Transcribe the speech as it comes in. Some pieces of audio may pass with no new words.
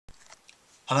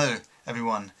Hello,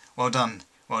 everyone. Well done,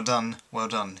 well done, well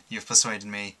done. You've persuaded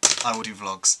me. I will do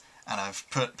vlogs. And I've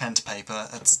put pen to paper.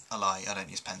 That's a lie, I don't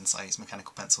use pens, I use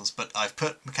mechanical pencils. But I've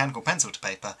put mechanical pencil to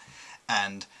paper,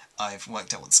 and I've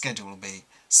worked out what the schedule will be.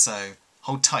 So,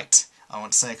 hold tight. I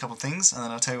want to say a couple of things, and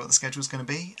then I'll tell you what the schedule's going to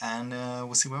be, and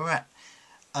we'll see where we're at.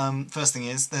 First thing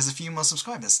is, there's a few more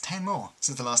subscribers, 10 more,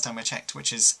 since the last time I checked,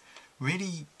 which is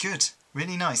really good,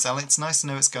 really nice. It's nice to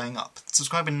know it's going up. The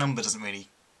subscriber number doesn't really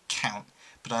count,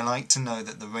 but I like to know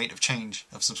that the rate of change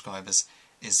of subscribers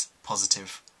is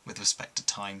positive with respect to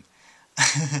time.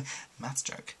 Maths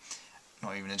joke.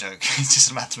 Not even a joke, it's just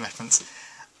a maths reference.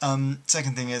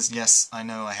 Second thing is, yes, I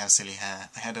know I have silly hair.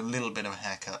 I had a little bit of a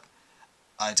haircut.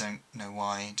 I don't know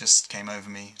why, it just came over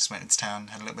me, just went into town,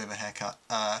 had a little bit of a haircut.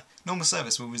 Normal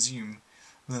service will resume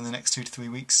within the next 2 to 3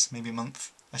 weeks, maybe a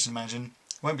month, I should imagine.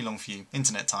 Won't be long for you.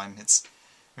 Internet time, it's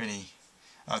really...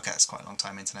 okay, it's quite a long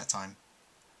time, internet time.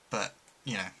 But,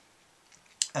 you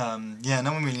know. Yeah,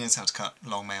 no one really knows how to cut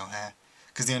long male hair,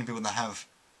 because the only people that have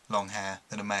long hair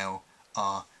that are male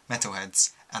are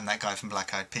metalheads, and that guy from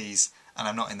Black Eyed Peas, and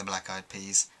I'm not in the Black Eyed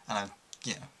Peas, and I'm,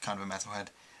 you know, kind of a metalhead.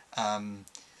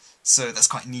 So that's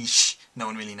quite niche, no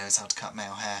one really knows how to cut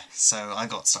male hair, so I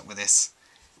got stuck with this.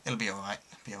 It'll be alright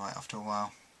after a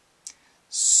while.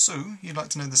 So, you'd like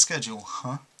to know the schedule,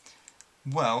 huh?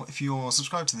 Well, if you're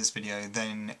subscribed to this video,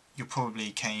 then you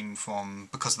probably came from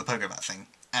because of the Pogo Bat thing,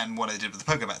 and what I did with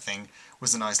the Pogo Bat thing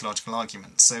was a nice logical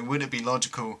argument. So would it be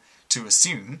logical to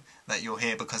assume that you're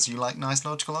here because you like nice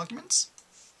logical arguments?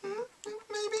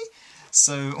 Maybe?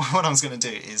 So what I was going to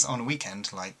do is, on a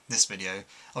weekend, like this video,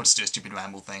 I'll just do a stupid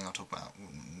ramble thing. I'll talk about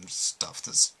stuff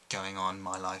that's going on in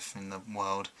my life, in the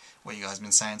world, what you guys have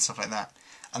been saying, stuff like that.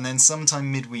 And then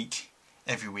sometime midweek,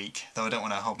 every week, though I don't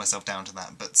want to hold myself down to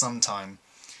that, but sometime,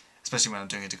 especially when I'm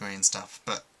doing a degree and stuff,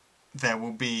 but there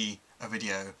will be a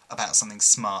video about something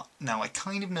smart. Now, I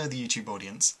kind of know the YouTube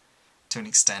audience, to an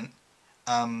extent.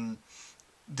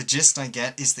 The gist I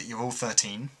get is that you're all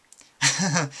 13.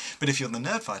 But if you're the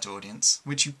Nerdfighter audience,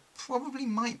 which you probably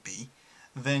might be,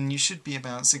 then you should be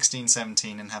about 16,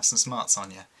 17 and have some smarts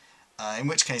on you. In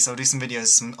which case I'll do some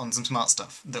videos on some smart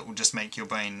stuff that will just make your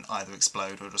brain either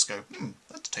explode or just go,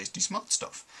 that's tasty smart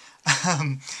stuff.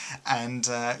 And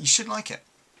you should like it.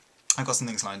 I've got some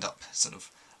things lined up, sort of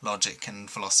logic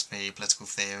and philosophy, political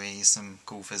theory, some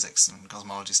cool physics and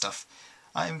cosmology stuff.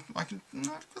 I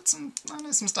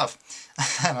know some stuff,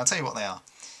 and I'll tell you what they are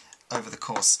over the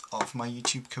course of my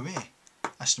YouTube career,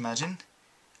 I should imagine.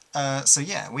 So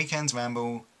yeah, weekends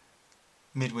ramble,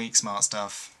 midweek smart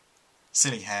stuff,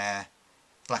 silly hair,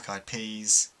 Black Eyed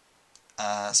Peas,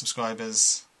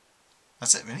 subscribers.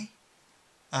 That's it really.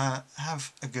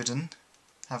 Have a good one,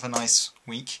 have a nice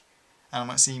week, and I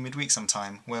might see you midweek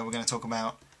sometime, where we're going to talk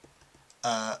about,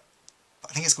 I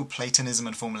think it's called Platonism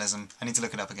and Formalism. I need to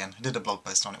look it up again. I did a blog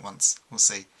post on it once. We'll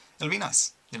see. It'll be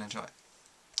nice. You'll enjoy it.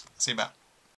 See you about.